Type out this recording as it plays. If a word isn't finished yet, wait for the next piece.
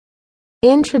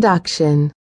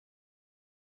Introduction.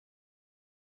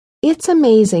 It's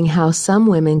amazing how some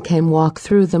women can walk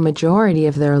through the majority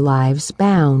of their lives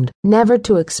bound, never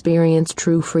to experience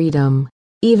true freedom.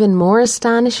 Even more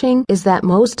astonishing is that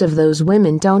most of those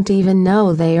women don't even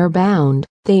know they are bound.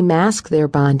 They mask their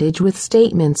bondage with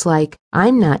statements like,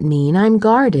 "I'm not mean, I'm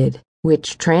guarded,"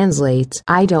 which translates,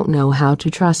 "I don't know how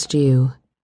to trust you.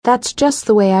 That's just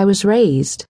the way I was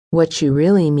raised." What you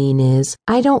really mean is,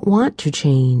 "I don't want to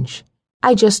change.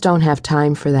 I just don't have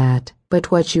time for that." But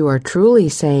what you are truly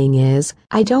saying is,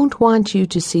 "I don't want you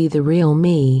to see the real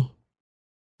me."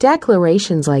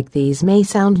 Declarations like these may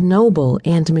sound noble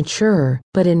and mature,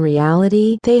 but in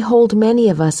reality, they hold many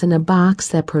of us in a box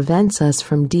that prevents us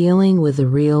from dealing with the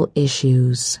real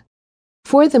issues.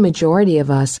 For the majority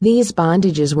of us, these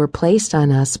bondages were placed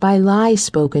on us by lies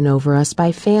spoken over us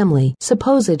by family,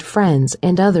 supposed friends,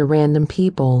 and other random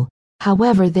people.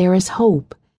 However, there is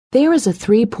hope. There is a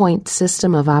 3-point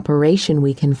system of operation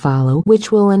we can follow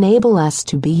which will enable us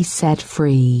to be set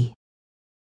free.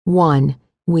 1.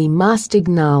 We must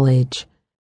acknowledge.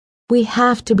 We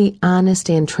have to be honest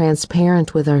and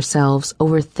transparent with ourselves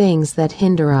over things that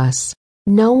hinder us.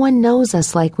 No one knows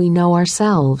us like we know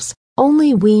ourselves.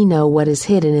 Only we know what is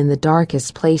hidden in the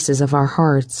darkest places of our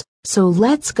hearts, so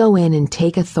let's go in and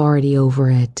take authority over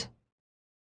it.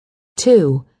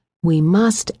 2. We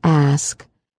must ask.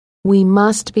 We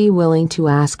must be willing to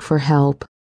ask for help.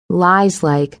 Lies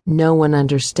like, "No one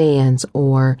understands,"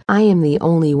 or "I am the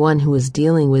only one who is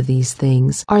dealing with these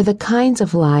things," are the kinds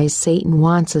of lies Satan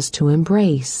wants us to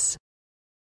embrace.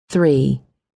 3.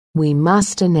 We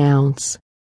must announce.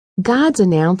 God's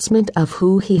announcement of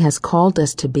who He has called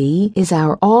us to be is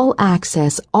our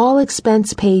all-access,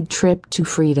 all-expense-paid trip to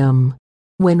freedom.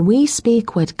 When we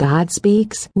speak what God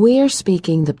speaks, we are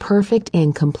speaking the perfect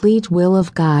and complete will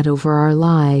of God over our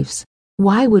lives.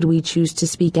 Why would we choose to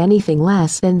speak anything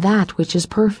less than that which is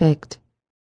perfect?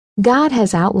 God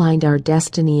has outlined our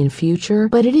destiny and future,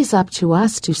 but it is up to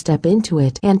us to step into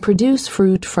it and produce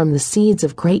fruit from the seeds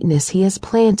of greatness He has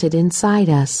planted inside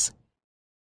us.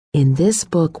 In this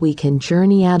book, we can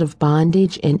journey out of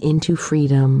bondage and into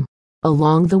freedom.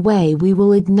 Along the way, we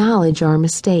will acknowledge our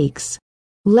mistakes.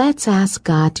 Let's ask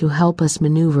God to help us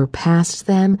maneuver past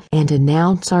them and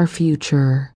announce our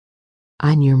future.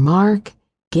 On your mark,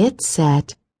 get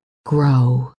set,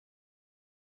 grow.